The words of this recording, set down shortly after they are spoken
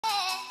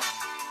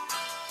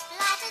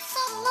Hey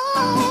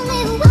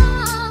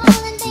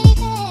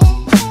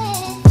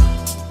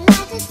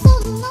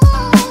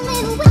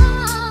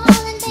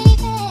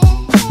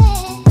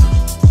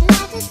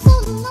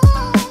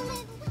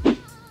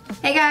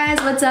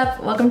guys, what's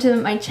up? Welcome to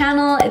my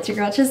channel. It's your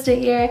girl Trista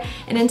here,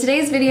 and in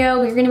today's video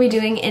we're going to be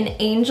doing an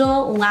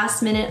angel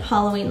last minute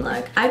Halloween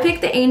look. I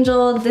picked the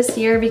angel this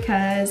year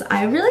because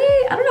I don't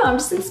know, I'm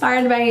just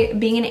inspired by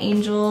being an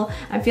angel.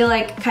 I feel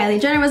like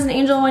Kylie Jenner was an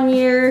angel one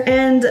year,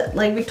 and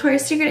like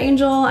Victoria's Secret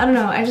angel. I don't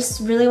know, I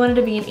just really wanted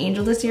to be an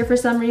angel this year for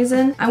some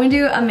reason. I'm going to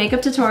do a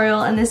makeup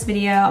tutorial in this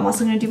video. I'm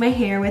also going to do my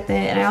hair with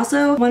it, and I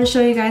also want to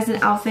show you guys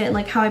an outfit,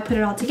 like how I put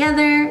it all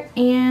together,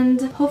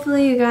 and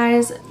hopefully you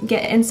guys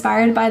get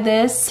inspired by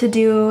this to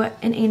do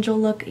an angel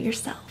look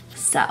yourself.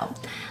 So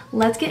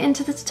let's get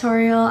into the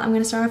tutorial. I'm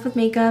gonna start off with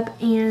makeup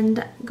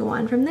and go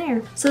on from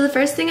there. So the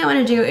first thing I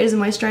wanna do is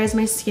moisturize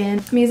my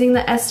skin. I'm using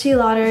the Estee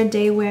Lauder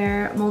Day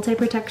Wear Multi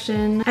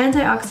Protection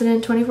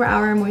Antioxidant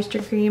 24-Hour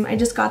Moisture Cream. I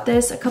just got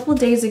this a couple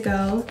days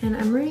ago and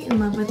I'm really in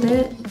love with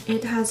it.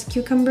 It has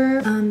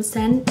cucumber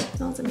scent. It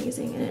smells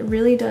amazing, and it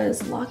really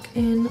does lock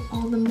in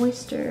all the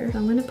moisture. So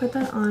I'm gonna put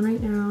that on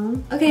right now.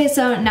 Okay,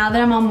 so now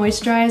that I'm all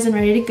moisturized and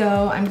ready to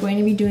go, I'm going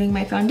to be doing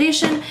my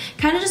foundation,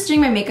 kind of just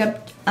doing my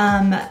makeup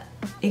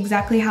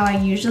exactly how I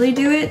usually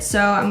do it, so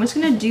I'm just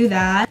gonna do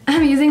that.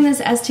 I'm using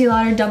this Estee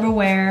Lauder Double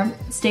Wear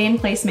Stay in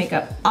Place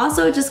makeup.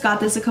 Also just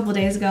got this a couple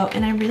days ago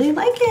and I really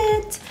like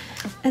it.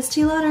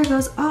 Estee Lauder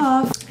goes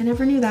off. I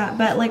never knew that,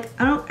 but like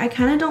I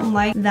kind of don't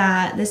like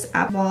that this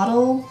app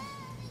bottle.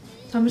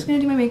 So I'm just gonna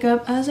do my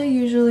makeup as I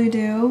usually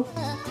do.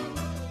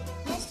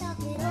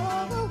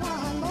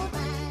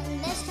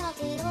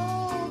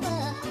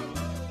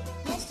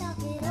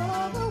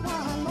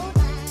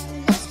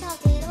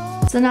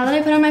 So now that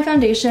I put on my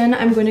foundation,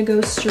 I'm going to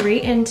go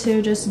straight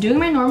into just doing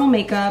my normal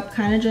makeup,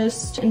 kind of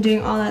just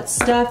doing all that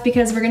stuff,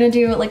 because we're going to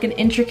do like an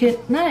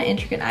intricate, not an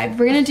intricate eye,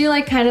 we're going to do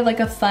like kind of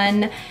like a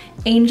fun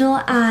angel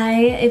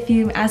eye, if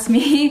you ask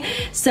me.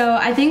 So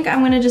I think I'm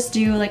going to just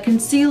do like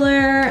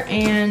concealer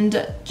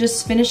and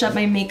just finish up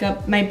my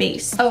makeup, my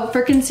base. Oh,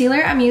 for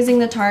concealer, I'm using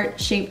the Tarte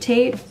Shape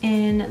Tape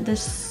in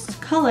this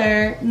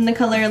color, in the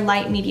color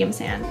Light Medium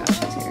Sand.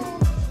 Gosh, it's here.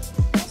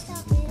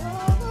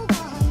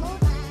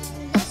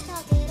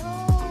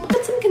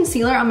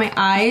 Concealer on my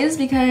eyes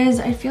because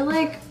I feel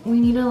like we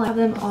need to have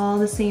them all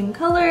the same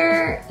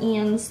color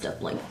and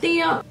stuff like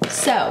that.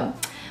 So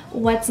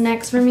what's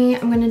next for me?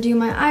 I'm going to do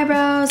my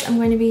eyebrows. I'm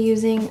going to be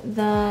using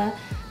the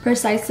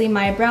Precisely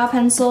My Brow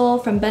Pencil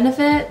from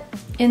Benefit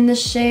in the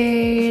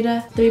shade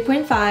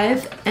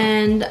 3.5,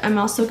 and I'm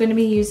also going to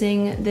be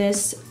using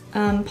this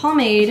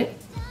pomade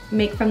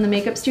from the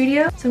Makeup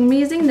Studio. So I'm gonna be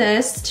using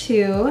this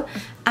too.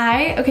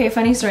 Okay,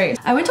 funny story.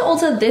 I went to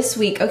Ulta this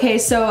week. Okay,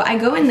 so I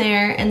go in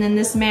there and then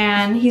this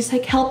man, he's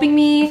like helping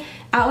me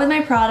out with my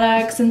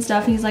products and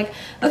stuff. And he's like,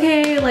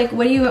 okay, like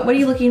what are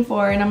you looking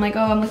for? And I'm like, oh,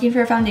 I'm looking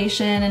for a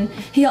foundation. And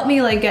he helped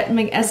me like get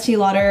my Estee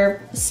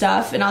Lauder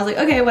stuff. And I was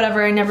like, okay,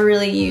 whatever. I never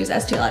really use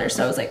Estee Lauder,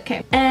 so I was like,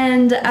 okay.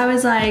 And I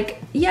was like,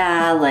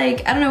 yeah,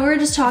 like, I don't know, we were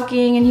just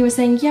talking and he was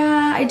saying,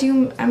 yeah,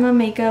 I'm a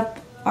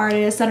makeup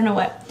artist, I don't know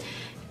what.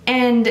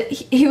 And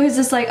he was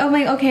just like, oh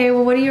my, okay,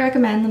 well what do you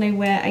recommend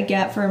that I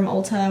get from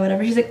Ulta,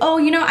 whatever. He's like, oh,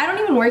 you know, I don't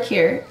even work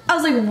here. I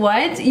was like,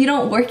 what? You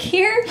don't work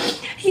here?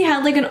 He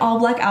had like an all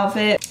black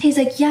outfit. He's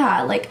like,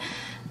 yeah, like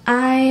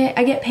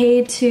I get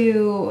paid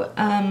to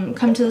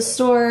come to the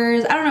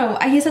stores. I don't know.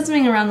 He said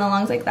something along the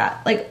lines like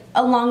that. Like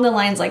along the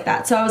lines like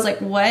that. So I was like,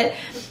 what?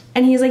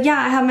 And he's like, yeah,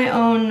 I have my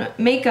own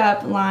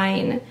makeup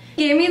line.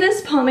 He gave me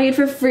this pomade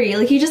for free.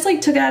 Like he just like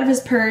took it out of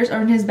his purse,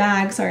 or in his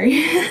bag, sorry,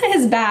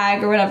 his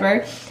bag or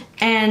whatever.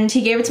 And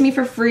he gave it to me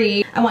for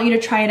free. I want you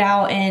to try it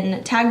out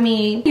and tag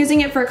me.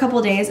 Using it for a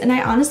couple days, and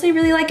I honestly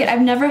really like it.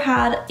 I've never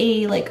had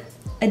a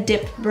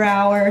dip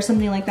brow or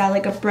something like that,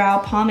 like a brow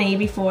pomade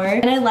before.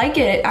 And I like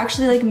it. It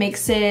actually like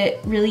makes it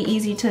really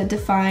easy to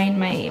define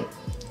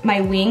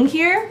my wing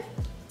here.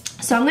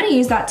 So I'm gonna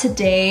use that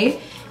today.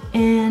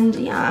 And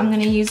yeah, I'm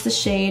gonna use the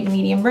shade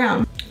medium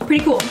brown.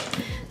 Pretty cool.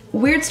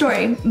 Weird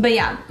story, but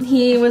yeah,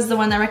 he was the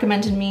one that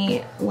recommended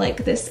me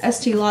like this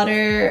Estee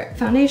Lauder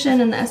foundation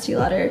and the Estee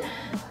Lauder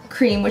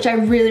cream, which I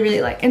really,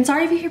 really like. And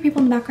sorry if you hear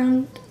people in the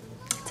background,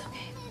 it's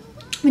okay.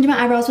 I'm gonna do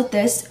my eyebrows with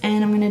this,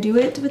 and I'm gonna do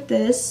it with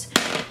this.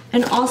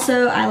 And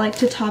also, I like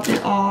to top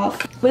it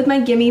off with my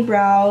Gimme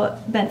Brow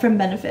from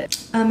Benefit.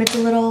 It's a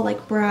little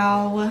like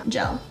brow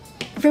gel.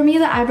 For me,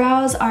 the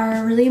eyebrows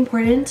are really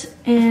important,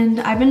 and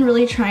I've been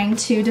really trying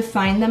to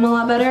define them a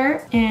lot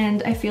better,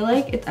 and I feel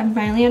like I'm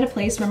finally at a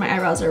place where my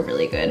eyebrows are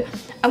really good.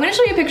 I'm gonna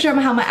show you a picture of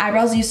how my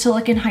eyebrows used to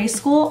look in high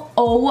school.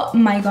 Oh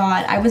my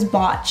god, I was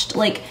botched.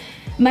 Like,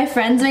 my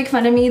friends make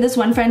fun of me. This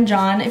one friend,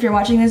 John, if you're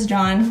watching this,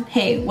 John,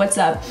 hey, what's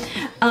up?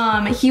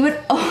 He would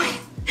always,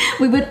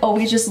 we would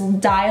always just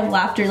die of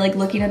laughter like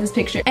looking at this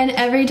picture. And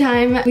every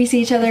time we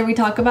see each other, we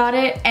talk about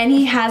it, and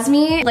he has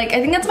me, like, I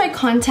think that's my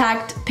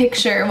contact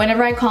picture.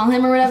 Whenever I call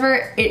him or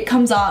whatever, it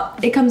comes up.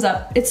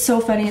 It's so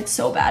funny, it's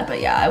so bad.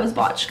 But yeah, I was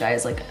botched,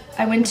 guys. Like,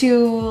 I went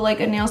to like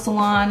a nail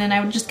salon and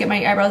I would just get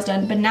my eyebrows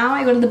done, but now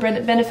I go to the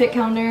Benefit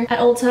counter at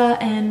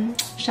Ulta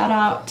and Shout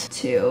out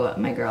to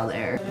my girl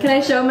there. Can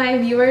I show my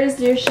viewers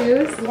your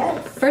shoes?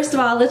 Yes. First of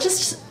all, let's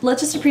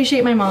just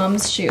appreciate my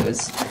mom's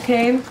shoes,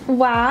 okay?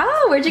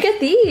 Wow, where'd you get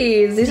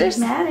these? These Steve are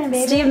Madden,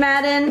 baby. Steve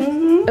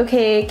Madden.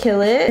 Okay,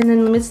 kill it. And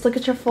then let's look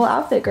at your full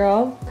outfit,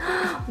 girl.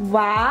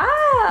 Wow,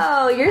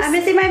 I'm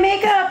missing my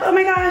makeup. Oh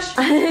my gosh.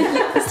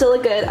 you still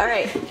look good. All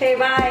right. Okay,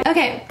 bye.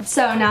 Okay,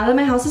 so now that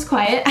my house is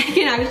quiet, I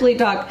can actually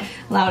talk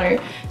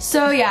louder.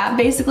 So yeah,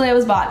 basically I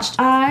was botched.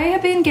 I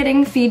have been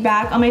getting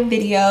feedback on my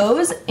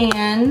videos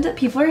and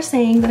people are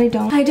saying that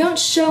I don't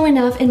show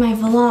enough in my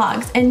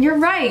vlogs. And you're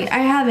right, I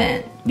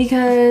haven't.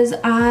 Because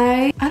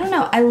I don't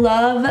know, I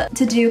love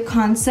to do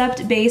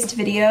concept-based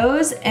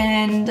videos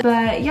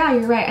but yeah,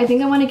 you're right. I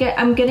think I'm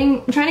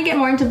trying to get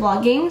more into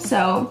vlogging,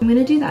 so I'm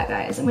gonna do that,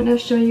 guys. I'm gonna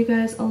show you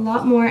guys a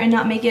lot more and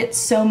not make it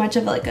so much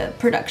of like a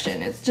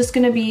production. It's just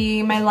gonna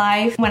be my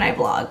life when I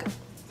vlog.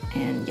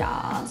 And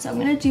yeah, so I'm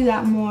gonna do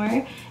that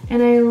more.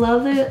 And I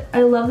love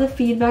the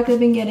feedback I've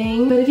been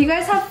getting. But if you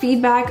guys have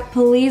feedback,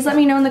 please let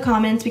me know in the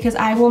comments because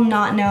I will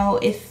not know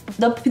if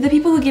the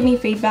people who give me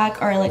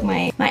feedback are like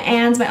my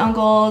aunts, my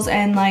uncles,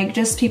 and like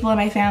just people in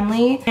my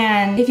family.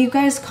 And if you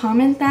guys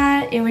comment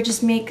that, it would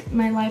just make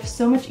my life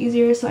so much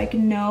easier so I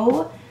can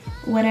know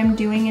what I'm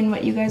doing and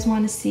what you guys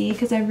want to see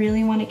because I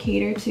really want to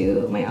cater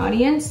to my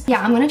audience.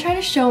 Yeah, I'm gonna try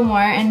to show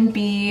more and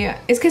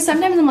it's because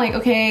sometimes I'm like,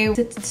 okay,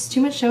 it's too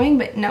much showing,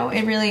 but no,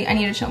 I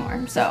need to show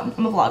more. So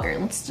I'm a vlogger.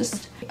 Let's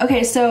just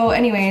okay. So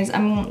anyways,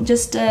 I'm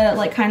just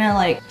like kind of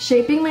like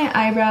shaping my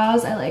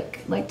eyebrows. I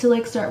like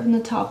to start from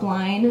the top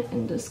line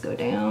and just go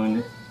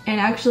down. And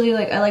actually,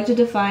 like, I like to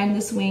define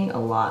this wing a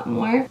lot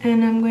more.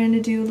 And I'm going to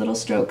do little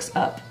strokes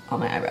up on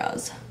my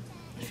eyebrows.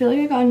 I feel like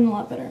I've gotten a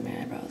lot better at my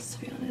eyebrows,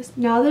 to be honest.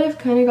 Now that I've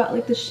kind of got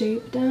like the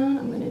shape down,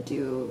 I'm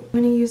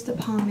gonna use the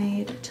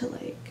pomade to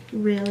like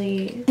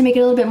really make it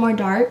a little bit more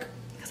dark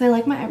because I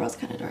like my eyebrows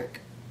kind of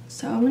dark.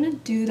 So I'm gonna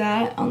do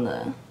that on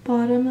the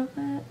bottom of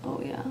it.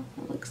 Oh yeah,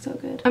 that looks so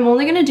good. I'm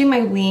only gonna do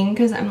my wing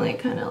because I'm like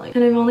kind of like,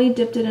 and I've only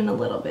dipped it in a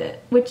little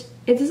bit, which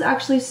it is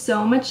actually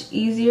so much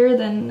easier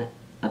than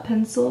a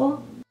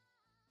pencil.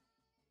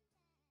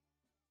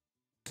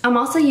 I'm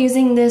also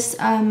using this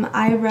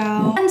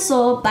eyebrow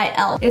pencil by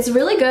e.l.f. It's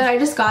really good. I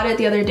just got it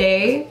the other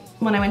day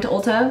when I went to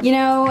Ulta. You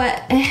know,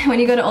 when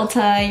you go to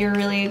Ulta, you're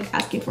really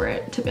asking for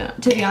it, to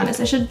be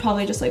honest. I should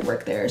probably just like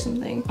work there or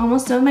something.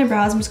 Almost done with my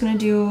brows. I'm just gonna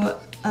do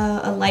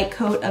a light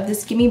coat of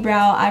this Gimme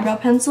Brow eyebrow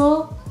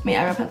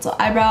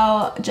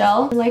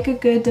gel. I like a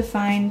good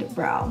defined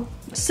brow.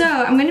 So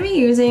I'm going to be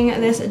using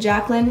this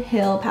Jaclyn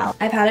Hill palette.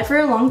 I've had it for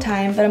a long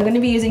time, but I'm going to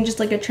be using just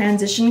like a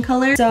transition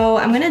color. So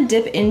I'm going to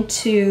dip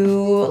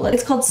into,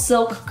 it's called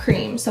Silk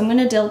Cream. So I'm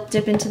going to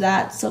dip into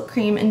that Silk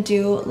Cream and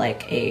do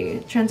like a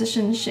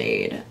transition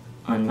shade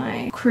on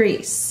my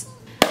crease.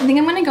 I think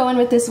I'm going to go in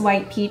with this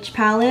White Peach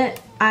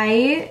palette.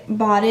 I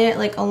bought it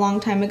like a long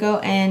time ago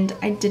and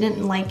I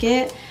didn't like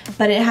it,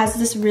 but it has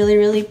this really,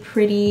 really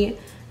pretty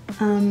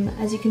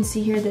as you can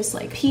see here, this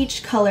like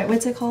peach color.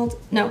 What's it called?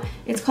 No,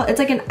 it's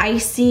like an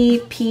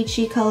icy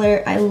peachy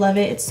color. I love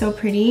it. It's so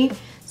pretty.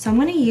 So I'm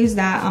gonna use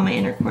that on my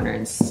inner corner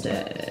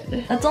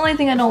instead. That's the only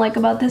thing I don't like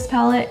about this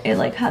palette. It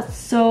like has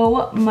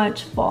so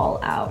much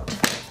fallout.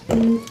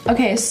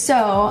 Okay,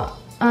 so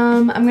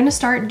I'm gonna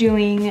start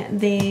doing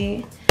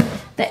the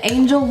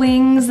angel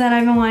wings that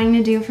I've been wanting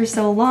to do for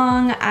so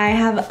long. I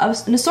have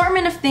an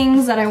assortment of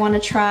things that I want to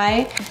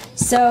try.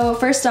 So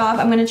first off,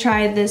 I'm gonna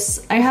try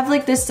this. I have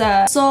like this it's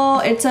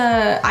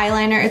a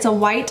eyeliner. It's a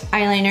white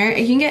eyeliner.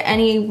 You can get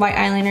any white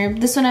eyeliner.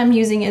 This one I'm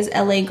using is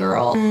LA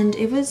Girl and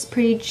it was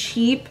pretty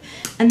cheap.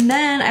 And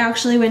then I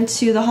actually went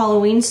to the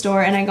Halloween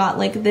store and I got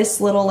like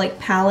this little like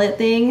palette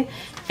thing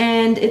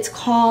and it's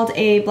called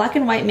a black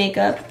and white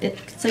makeup.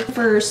 It's like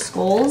for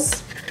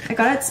skulls. I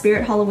got it at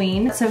Spirit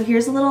Halloween. So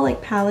here's a little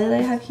like palette that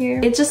I have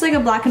here. It's just like a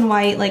black and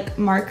white like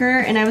marker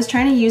and I was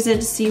trying to use it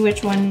to see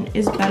which one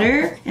is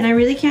better and I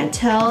really can't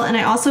tell. And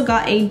I also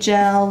got a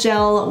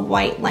gel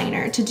white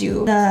liner to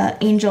do the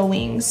angel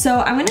wings. So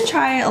I'm gonna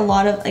try a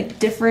lot of like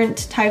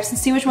different types and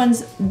see which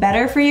one's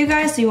better for you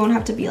guys so you won't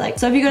have to be like,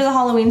 so if you go to the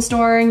Halloween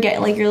store and get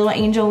like your little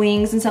angel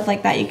wings and stuff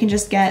like that, you can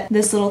just get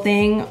this little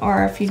thing,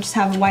 or if you just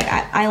have white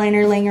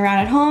eyeliner laying around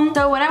at home.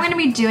 So what I'm gonna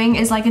be doing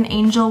is like an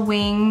angel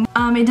wing.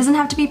 It doesn't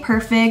have to be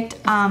perfect.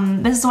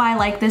 This is why I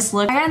like this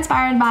look. I got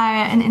inspired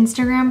by an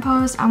Instagram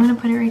post. I'm gonna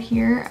put it right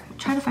here.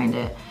 Try to find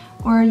it.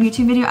 Or a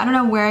YouTube video. I don't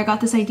know where I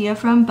got this idea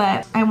from,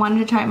 but I wanted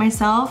to try it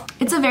myself.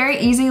 It's a very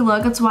easy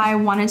look. That's why I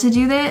wanted to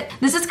do that.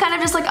 This is kind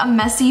of just like a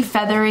messy,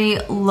 feathery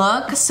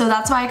look. So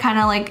that's why I kind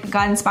of like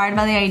got inspired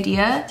by the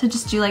idea to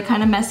just do like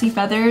kind of messy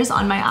feathers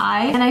on my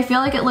eye. And I feel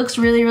like it looks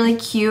really, really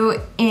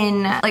cute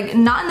in like,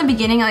 not in the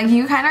beginning. Like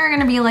you kind of are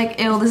gonna be like,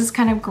 ew, this is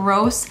kind of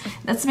gross.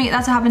 That's me.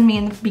 That's what happened to me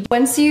in the beginning.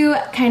 Once you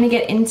kind of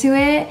get into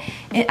it,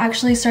 it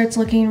actually starts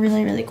looking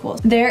really, really cool.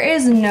 There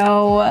is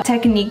no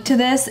technique to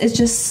this. It's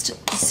just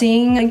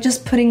seeing, like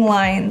just putting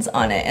lines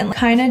on it and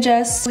kind of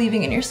just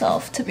believing in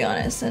yourself, to be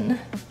honest, and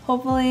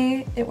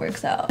hopefully it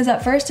works out. Because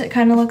at first it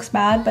kind of looks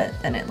bad, but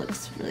then it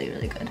looks really,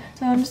 really good.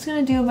 So I'm just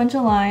gonna do a bunch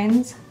of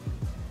lines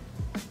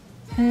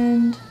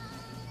and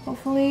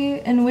hopefully,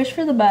 and wish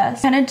for the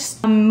best. Kind of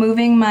just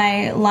moving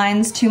my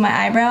lines to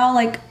my eyebrow,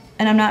 like,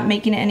 and I'm not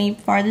making it any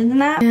farther than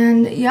that.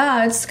 And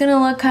yeah, it's gonna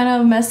look kind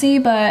of messy,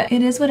 but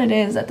it is what it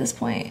is at this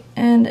point.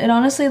 And it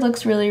honestly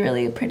looks really,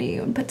 really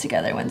pretty when put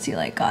together once you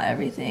like got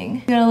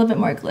everything. You got a little bit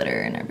more glitter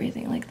and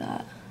everything like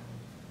that.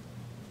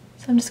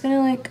 So I'm just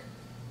gonna like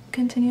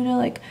continue to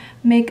like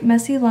make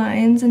messy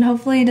lines, and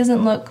hopefully it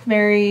doesn't look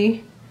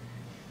very,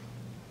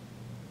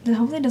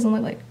 hopefully it doesn't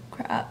look like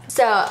crap.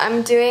 So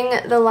I'm doing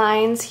the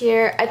lines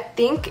here. I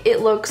think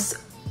it looks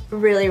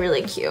really,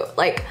 really cute.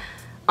 Like,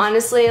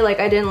 honestly,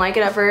 like I didn't like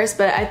it at first,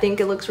 but I think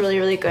it looks really,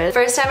 really good.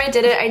 First time I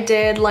did it, I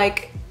did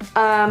like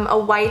a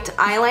white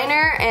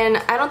eyeliner, and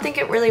I don't think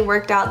it really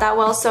worked out that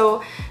well.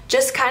 So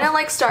just kind of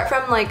like start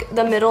from like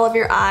the middle of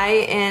your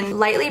eye and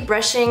lightly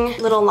brushing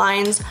little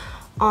lines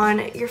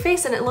on your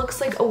face, and it looks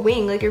like a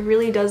wing. Like, it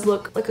really does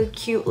look like a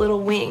cute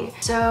little wing.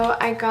 So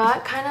I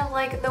got kind of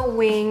like the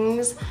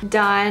wings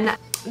done.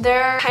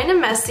 They're kind of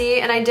messy,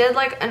 and I did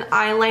like an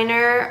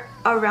eyeliner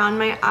around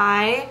my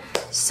eye.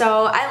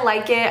 So I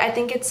like it. I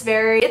think it's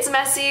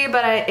messy,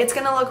 but it's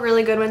gonna look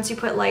really good once you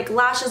put like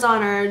lashes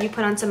on or you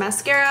put on some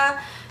mascara.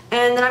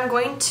 And then I'm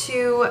going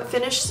to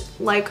finish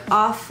like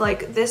off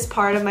like this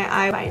part of my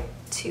eye by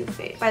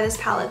this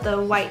palette,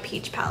 the White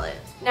Peach palette.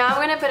 Now I'm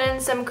gonna put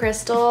in some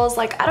crystals.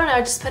 Like, I don't know,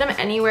 just put them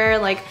anywhere,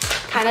 like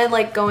kind of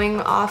like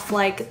going off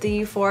like the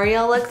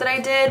Euphoria look that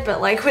I did,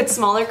 but like with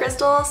smaller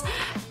crystals.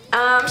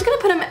 I'm just gonna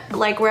put them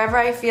like wherever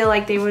I feel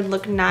like they would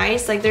look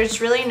nice. Like,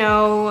 there's really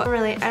no, I don't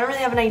really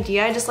have an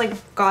idea. I just like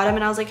got them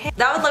and I was like, hey,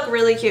 that would look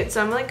really cute.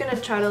 So I'm like gonna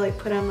try to like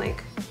put them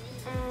like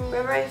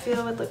wherever I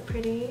feel would look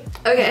pretty.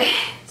 Okay,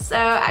 so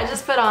I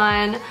just put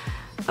on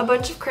a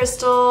bunch of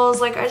crystals.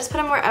 Like, I just put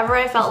them wherever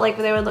I felt like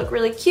they would look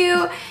really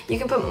cute. You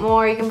can put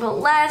more, you can put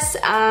less.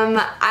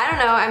 I don't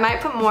know, I might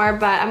put more,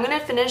 but I'm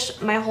gonna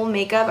finish my whole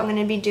makeup. I'm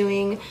gonna be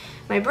doing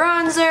my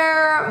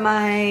bronzer,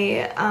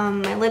 my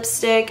my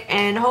lipstick,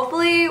 and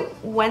hopefully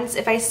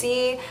if I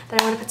see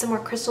that I want to put some more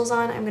crystals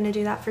on, I'm gonna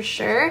do that for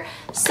sure.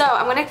 So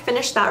I'm gonna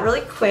finish that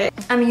really quick.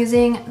 I'm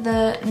using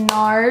the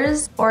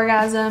NARS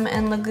Orgasm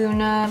and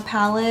Laguna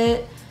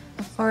palette,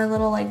 or a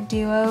little like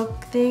duo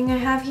thing I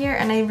have here,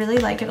 and I really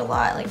like it a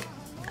lot. Like,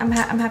 I'm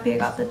happy I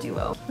got the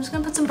duo. I'm just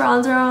gonna put some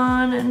bronzer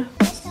on, and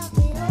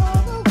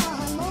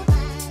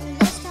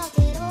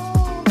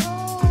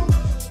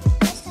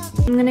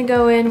I'm gonna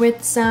go in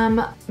with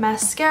some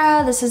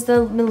mascara. This is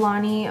the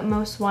Milani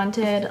Most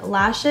Wanted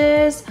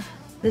Lashes.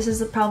 This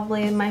is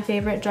probably my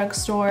favorite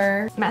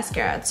drugstore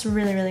mascara. It's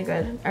really, really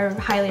good. I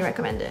highly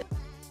recommend it.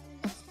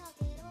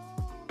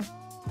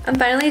 I'm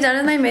finally done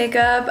with my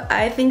makeup.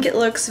 I think it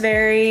looks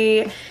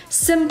very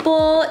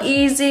simple,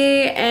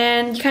 easy,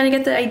 and you kind of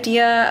get the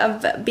idea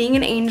of being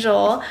an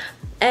angel.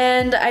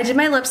 And I did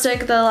my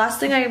lipstick. The last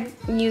thing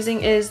I'm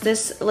using is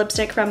this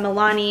lipstick from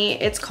Milani.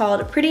 It's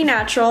called Pretty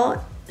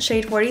Natural,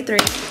 shade 43.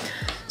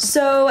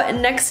 So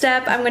next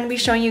step, I'm going to be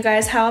showing you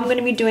guys how I'm going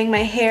to be doing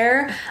my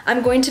hair.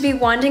 I'm going to be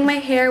wanding my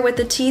hair with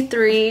the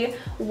T3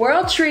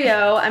 World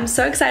Trio. I'm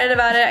so excited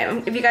about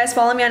it. If you guys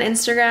follow me on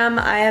Instagram,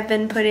 I have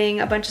been putting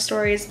a bunch of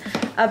stories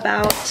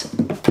about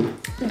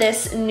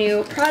this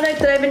new product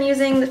that I've been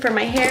using for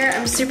my hair.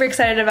 I'm super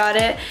excited about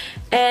it.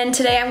 And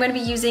today I'm going to be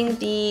using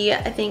the,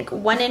 I think,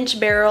 1-inch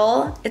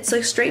barrel. It's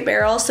a straight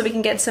barrel, so we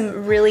can get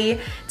some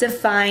really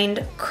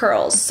defined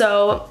curls.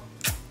 So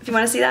if you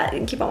want to see that, you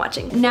can keep on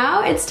watching.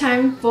 Now it's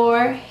time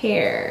for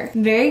hair.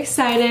 I'm very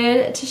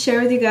excited to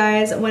share with you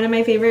guys one of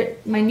my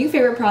new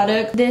favorite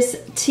product, this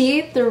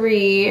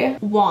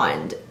T3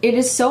 wand. It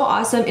is so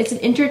awesome. It's an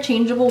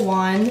interchangeable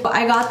wand.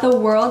 I got the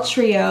World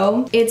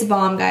Trio. It's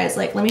bomb, guys.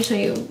 Like, let me show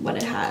you what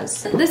it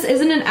has. This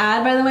isn't an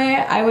ad, by the way.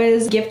 I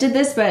was gifted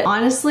this, but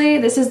honestly,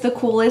 this is the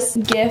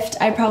coolest gift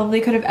I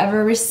probably could have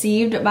ever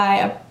received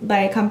by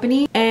a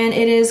company. And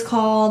it is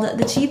called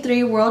the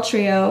T3 World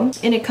Trio,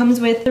 and it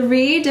comes with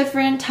 3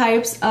 different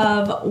types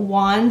of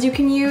wands you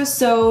can use.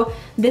 So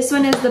this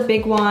one is the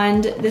big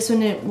wand. This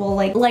one, it will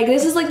like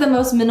this is like the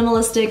most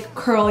minimalistic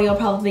curl you'll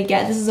probably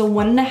get. This is a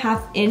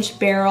 1.5-inch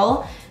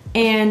barrel,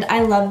 and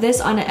I love this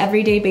on an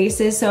everyday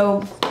basis.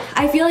 So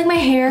I feel like my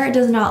hair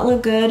does not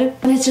look good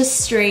when it's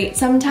just straight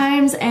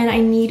sometimes, and I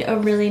need a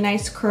really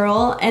nice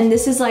curl, and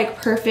this is like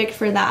perfect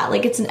for that.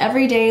 Like, it's an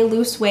everyday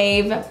loose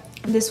wave.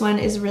 This one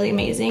is really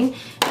amazing.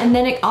 And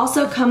then it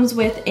also comes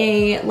with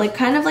a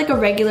kind of like a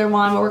regular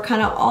wand, what we're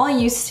kind of all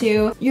used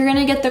to. You're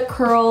gonna get the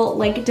curl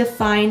like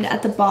defined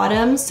at the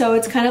bottom, so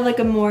it's kind of like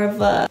a more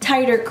of a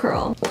tighter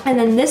curl. And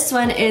then this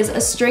one is a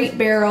straight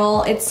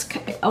barrel. It's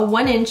a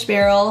 1-inch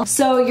barrel,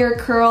 so your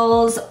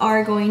curls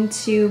are going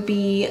to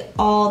be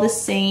all the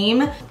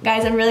same.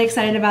 Guys, I'm really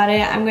excited about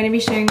it. I'm gonna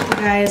be sharing with you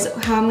guys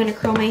how I'm gonna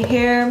curl my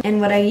hair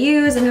and what I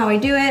use and how I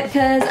do it,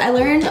 because I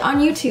learned on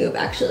YouTube,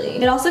 actually.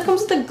 It also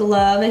comes with a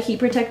glove, a heat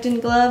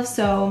protectant glove,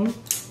 so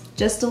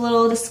just a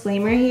little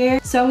disclaimer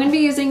here. So I'm gonna be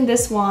using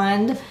this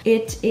wand.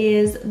 It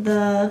is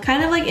the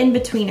kind of like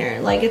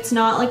in-betweener. Like, it's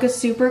not like a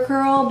super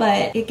curl,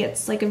 but it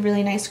gets like a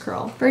really nice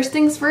curl. First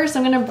things first,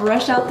 I'm gonna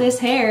brush out this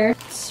hair.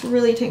 It's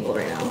really tangled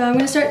right now. So I'm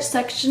gonna start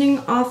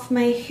sectioning off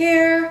my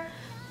hair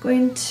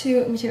going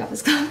to, let me take off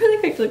this glove really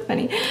quick to look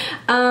funny.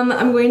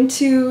 I'm going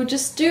to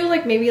just do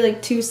like maybe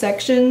like 2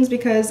 sections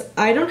because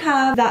I don't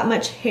have that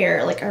much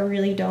hair, like I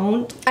really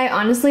don't. I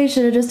honestly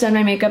should have just done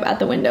my makeup at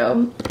the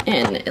window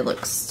and it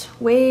looks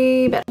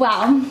way better.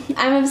 Wow,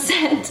 I'm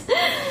upset.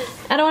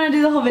 I don't want to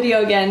do the whole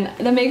video again.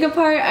 The makeup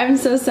part, I'm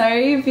so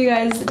sorry if you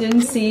guys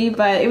didn't see,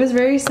 but it was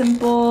very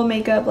simple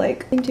makeup,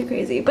 like nothing too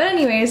crazy. But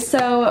anyways,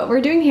 so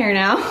we're doing hair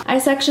now. I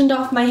sectioned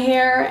off my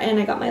hair and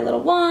I got my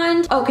little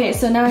wand. Okay,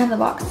 so now I have the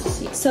box to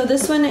see. So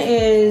this one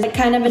is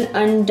kind of an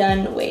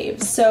undone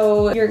wave.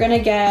 So you're gonna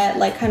get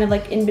like kind of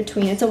like in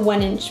between. It's a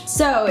 1 inch.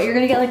 So you're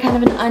gonna get like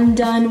kind of an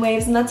undone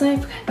waves, and that's what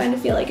I kind of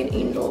feel like an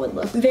angel would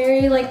look.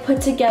 Very like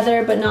put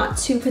together, but not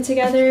too put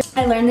together.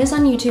 I learned this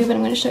on YouTube and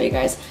I'm gonna show you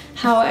guys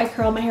how I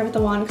curl my hair with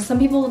the wand because some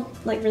people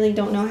like really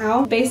don't know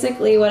how.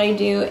 Basically what I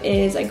do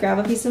is I grab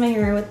a piece of my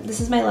hair with, this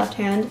is my left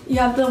hand. You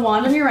have the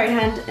wand on your right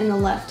hand and the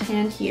left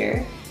hand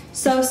here.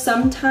 So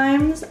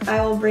sometimes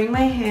I will bring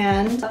my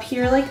hand up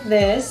here like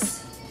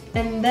this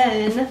and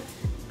then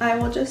I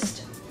will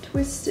just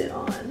twist it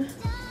on.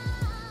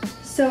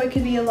 So it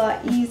can be a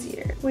lot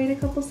easier. Wait a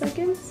couple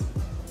seconds.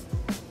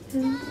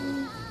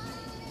 And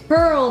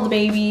curled,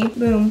 baby.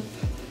 Boom.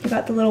 You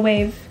got the little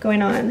wave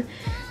going on.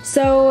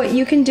 So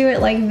you can do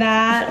it like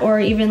that or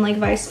even like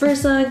vice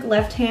versa,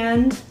 left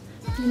hand,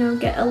 you know,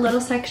 get a little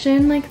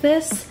section like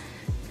this,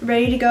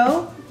 ready to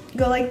go.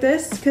 Go like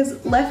this, because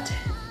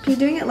if you're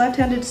doing it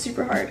left-handed, it's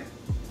super hard.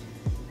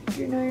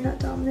 You know you're not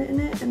dominant in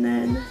it, and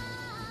then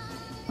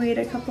wait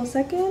a couple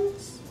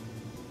seconds.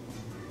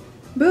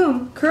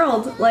 Boom,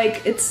 curled.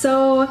 Like it's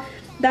so,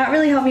 that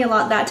really helped me a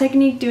lot, that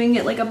technique, doing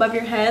it like above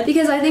your head,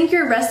 because I think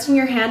you're resting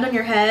your hand on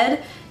your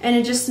head and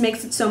it just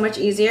makes it so much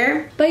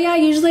easier. But yeah,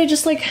 usually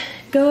just like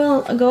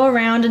go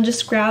around and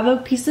just grab a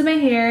piece of my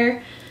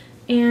hair,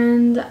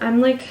 and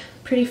I'm like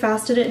pretty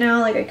fast at it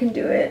now, like I can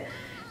do it.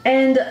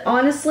 And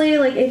honestly,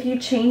 like if you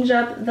change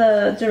up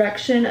the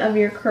direction of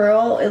your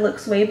curl, it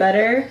looks way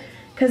better,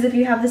 because if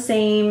you have the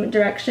same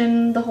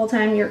direction the whole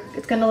time,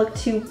 it's gonna look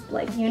too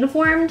like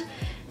uniformed,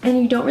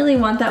 and you don't really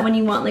want that when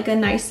you want like a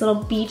nice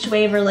little beach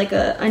wave or like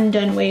a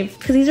undone wave,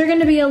 because these are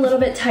gonna be a little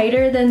bit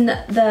tighter than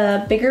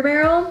the bigger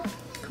barrel,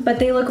 but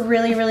they look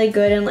really, really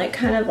good and like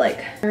kind of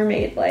like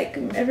mermaid, like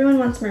everyone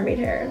wants mermaid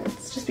hair,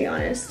 let's just be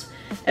honest.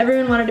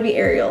 Everyone wanted to be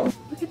Ariel.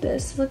 Look at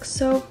this, it looks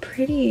so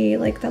pretty.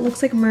 Like that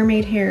looks like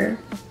mermaid hair.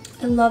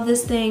 I love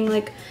this thing.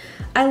 Like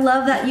I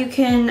love that you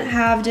can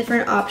have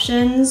different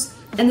options,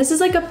 and this is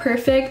like a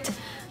perfect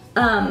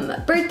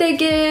birthday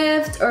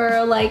gift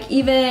or like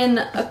even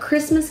a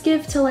Christmas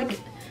gift to like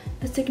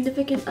a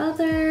significant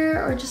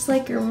other or just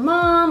like your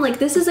mom. Like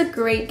this is a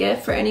great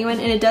gift for anyone,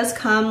 and it does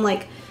come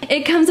like,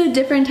 it comes with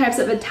different types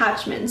of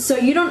attachments, so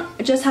you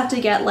don't just have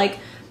to get like,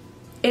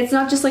 it's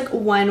not just like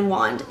one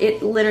wand,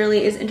 it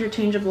literally is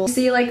interchangeable. You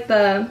see like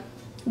the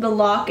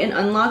lock and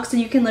unlock, so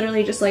you can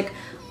literally just like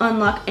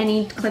unlock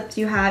any clips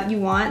you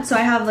want. So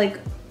I have like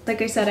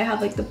I said, I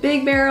have like the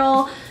big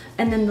barrel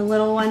and then the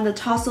little one, the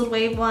tousled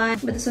wave one.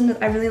 But this one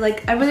I really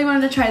like. I really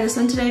wanted to try this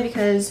one today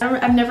because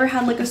I've never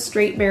had like a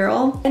straight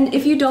barrel. And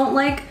if you don't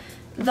like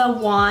the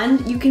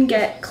wand, you can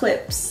get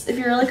clips. If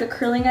you're like a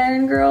curling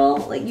iron girl,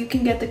 like you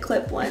can get the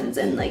clip ones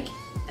and like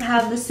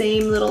have the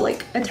same little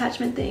like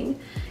attachment thing.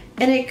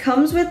 And it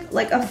comes with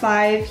like a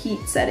 5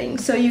 heat setting,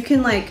 so you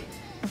can like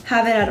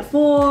have it at a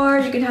 4,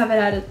 you can have it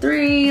at a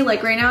 3.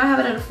 Like right now I have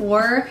it at a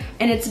 4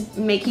 and it's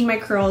making my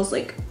curls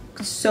like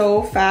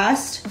so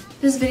fast.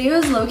 This video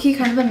is low-key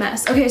kind of a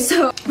mess. Okay,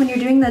 so when you're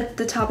doing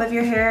the top of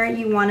your hair,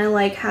 you want to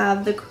like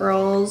have the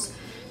curls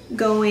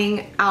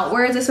going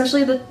outwards,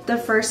 especially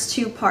the first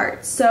 2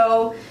 parts.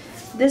 So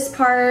this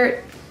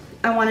part,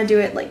 I want to do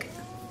it like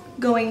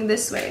going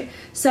this way.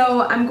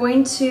 So I'm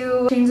going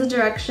to change the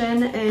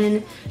direction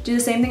and do the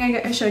same thing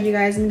I showed you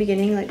guys in the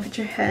beginning, like put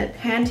your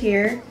hand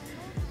here,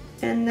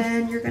 and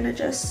then you're gonna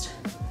just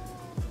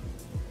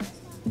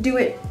do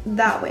it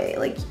that way.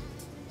 Like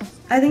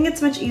I think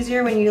it's much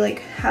easier when you like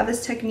have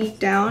this technique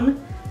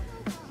down,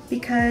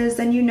 because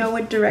then you know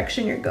what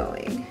direction you're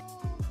going.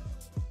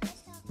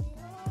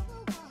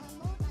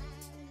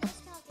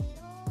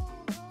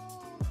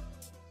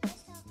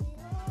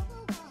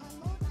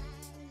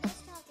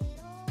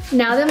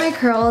 Now that my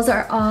curls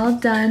are all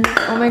done,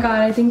 oh my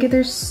god, I think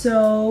they're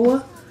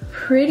so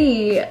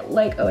pretty.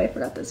 Like, oh, I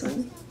forgot this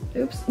one.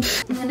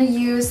 Oops. I'm gonna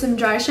use some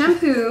dry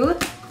shampoo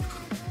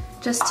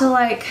just to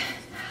like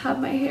have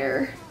my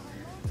hair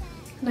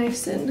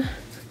nice and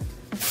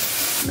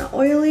not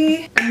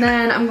oily. And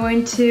then I'm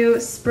going to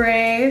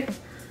spray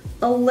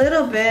a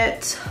little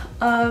bit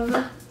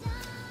of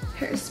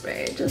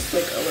hairspray, just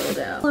like a little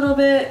down. A little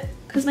bit,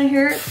 because my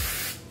hair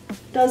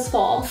does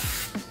fall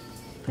if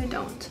I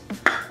don't.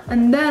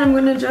 And then I'm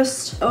gonna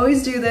just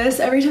always do this.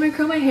 Every time I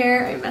curl my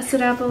hair, I mess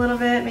it up a little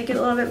bit, make it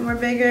a little bit more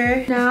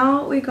bigger.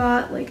 Now we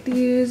got like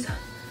these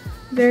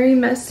very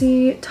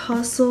messy,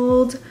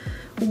 tousled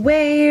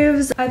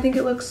waves. I think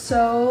it looks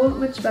so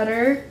much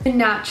better and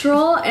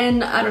natural,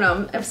 and I don't know,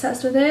 I'm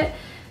obsessed with it.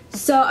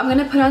 So I'm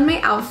gonna put on my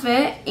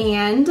outfit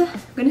and I'm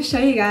gonna show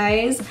you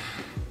guys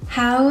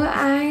how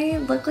I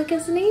look like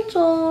as an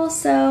angel.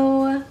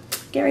 So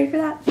get ready for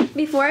that.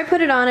 Before I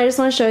put it on, I just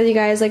want to show you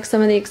guys like some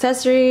of the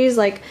accessories.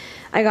 Like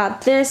I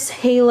got this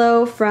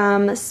halo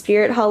from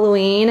Spirit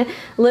Halloween.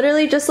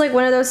 Literally just like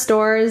one of those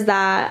stores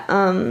that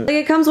like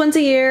it comes once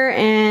a year,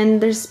 and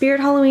there's Spirit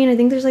Halloween. I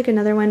think there's like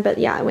another one, but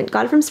yeah, I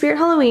got it from Spirit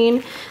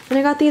Halloween. Then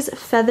I got these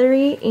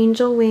feathery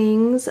angel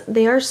wings.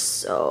 They are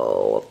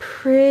so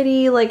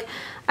pretty. Like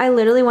I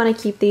literally want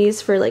to keep these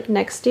for like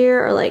next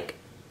year, or like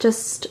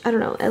just, I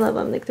don't know, I love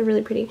them, like they're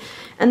really pretty.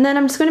 And then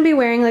I'm just gonna be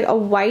wearing like a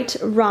white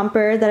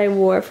romper that I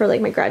wore for like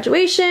my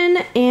graduation,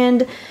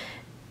 and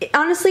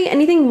honestly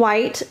anything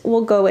white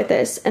will go with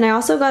this. And I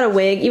also got a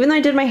wig. Even though I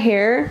did my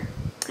hair,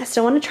 I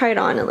still want to try it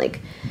on, and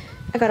like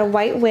I got a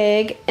white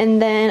wig. And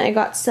then I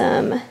got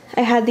some,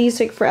 I had these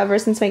like forever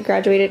since I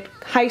graduated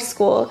high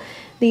school,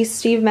 these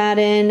Steve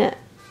Madden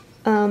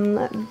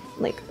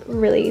like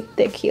really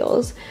thick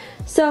heels.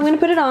 So I'm gonna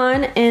put it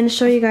on and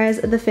show you guys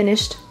the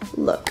finished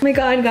look. Oh my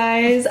god,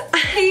 guys,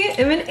 I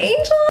am an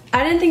angel.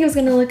 I didn't think it was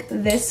gonna look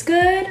this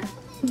good,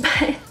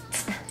 but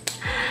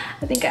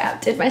I think I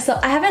outdid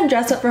myself. I haven't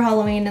dressed up for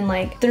Halloween in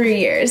like 3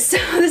 years. So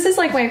this is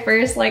like my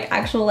first like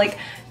actual like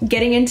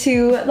getting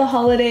into the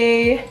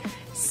holiday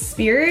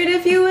spirit,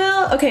 if you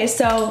will. Okay,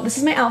 so this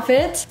is my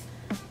outfit.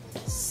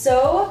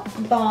 So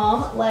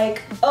bomb.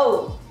 Like,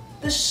 oh,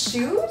 the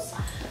shoes?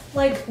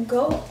 Like,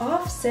 go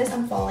off, sis.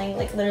 I'm falling.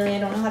 Like, literally, I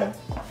don't know how to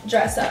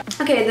dress up.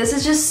 Okay, this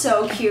is just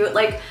so cute.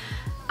 Like,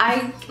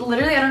 I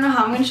don't know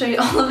how I'm gonna show you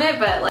all of it,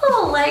 but like,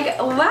 oh, like,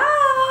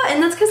 wow.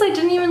 And that's because I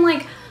didn't even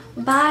like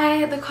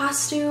buy the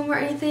costume or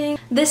anything.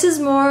 This is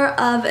more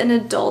of an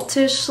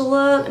adultish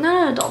look.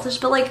 Not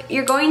adultish, but like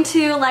you're going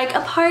to like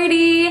a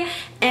party,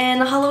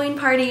 and a Halloween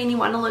party, and you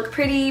want to look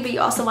pretty, but you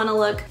also want to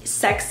look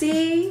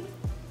sexy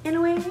in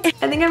a way.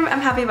 I think I'm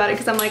happy about it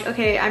because I'm like,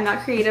 okay, I'm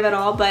not creative at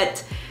all,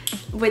 but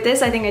with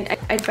this, I think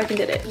I fucking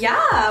did it.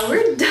 Yeah,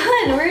 we're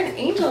done. We're an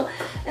angel.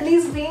 And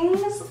these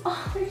wings,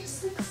 oh, they're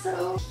just like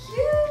so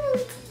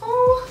cute.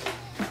 Oh,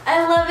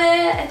 I love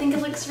it. I think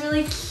it looks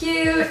really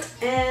cute,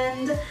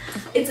 and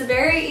it's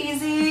very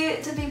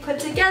easy to be put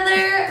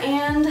together.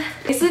 And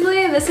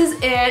basically, this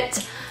is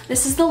it.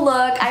 This is the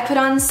look. I put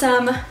on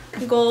some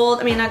gold,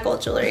 I mean not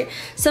gold jewelry,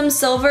 some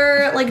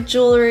silver like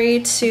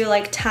jewelry to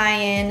like tie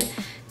in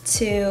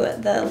to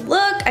the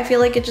look. I feel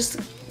like it just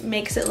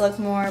makes it look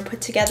more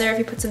put together if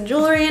you put some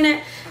jewelry in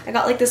it. I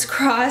got like this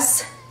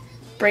cross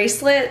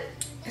bracelet.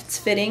 It's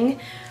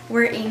fitting.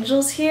 We're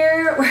angels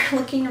here. We're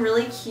looking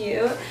really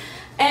cute.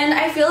 And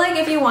I feel like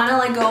if you want to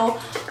like go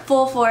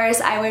full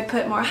force, I would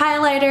put more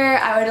highlighter.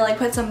 I would like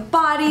put some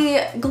body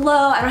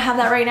glow. I don't have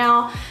that right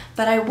now,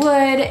 but I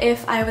would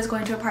if I was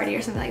going to a party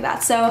or something like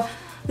that. So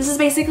this is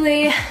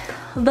basically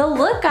the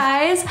look,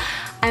 guys.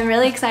 I'm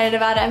really excited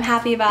about it. I'm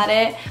happy about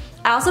it.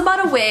 I also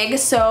bought a wig,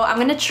 so I'm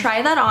gonna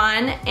try that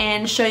on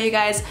and show you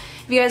guys.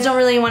 If you guys don't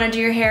really want to do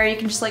your hair, you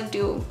can just like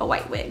do a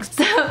white wig.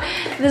 So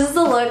this is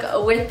the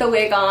look with the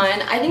wig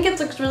on. I think it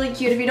looks really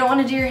cute. If you don't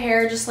want to do your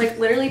hair, just like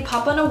literally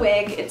pop on a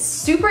wig. It's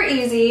super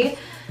easy.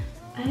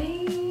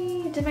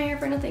 I did my hair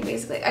for nothing,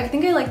 basically. I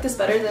think I like this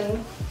better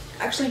than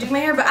actually doing my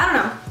hair, but I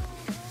don't know.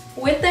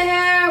 With the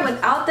hair,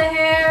 without the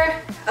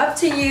hair, up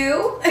to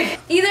you.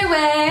 Either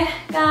way,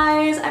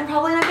 guys, I'm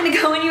probably not gonna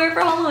go anywhere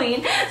for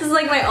Halloween. This is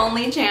like my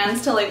only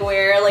chance to like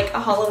wear like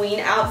a Halloween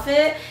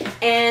outfit,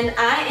 and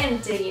I am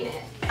digging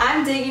it.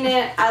 I'm digging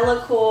it. I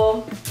look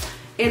cool.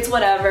 It's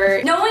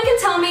whatever. No one can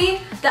tell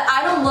me that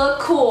I don't look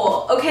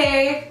cool,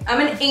 okay?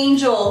 I'm an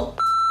angel.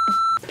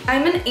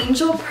 I'm an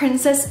angel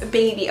princess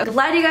baby. I'm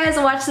glad you guys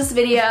watched this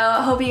video.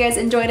 I hope you guys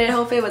enjoyed it. I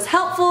hope it was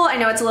helpful. I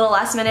know it's a little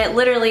last minute.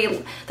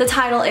 Literally, the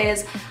title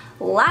is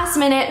Last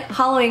Minute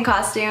Halloween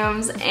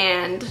Costumes,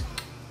 and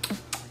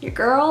your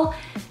girl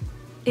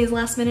is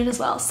last minute as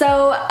well.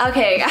 So,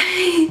 okay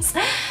guys,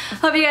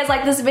 hope you guys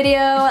like this video.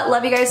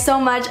 Love you guys so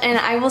much, and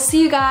I will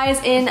see you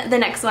guys in the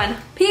next one.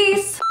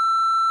 Peace!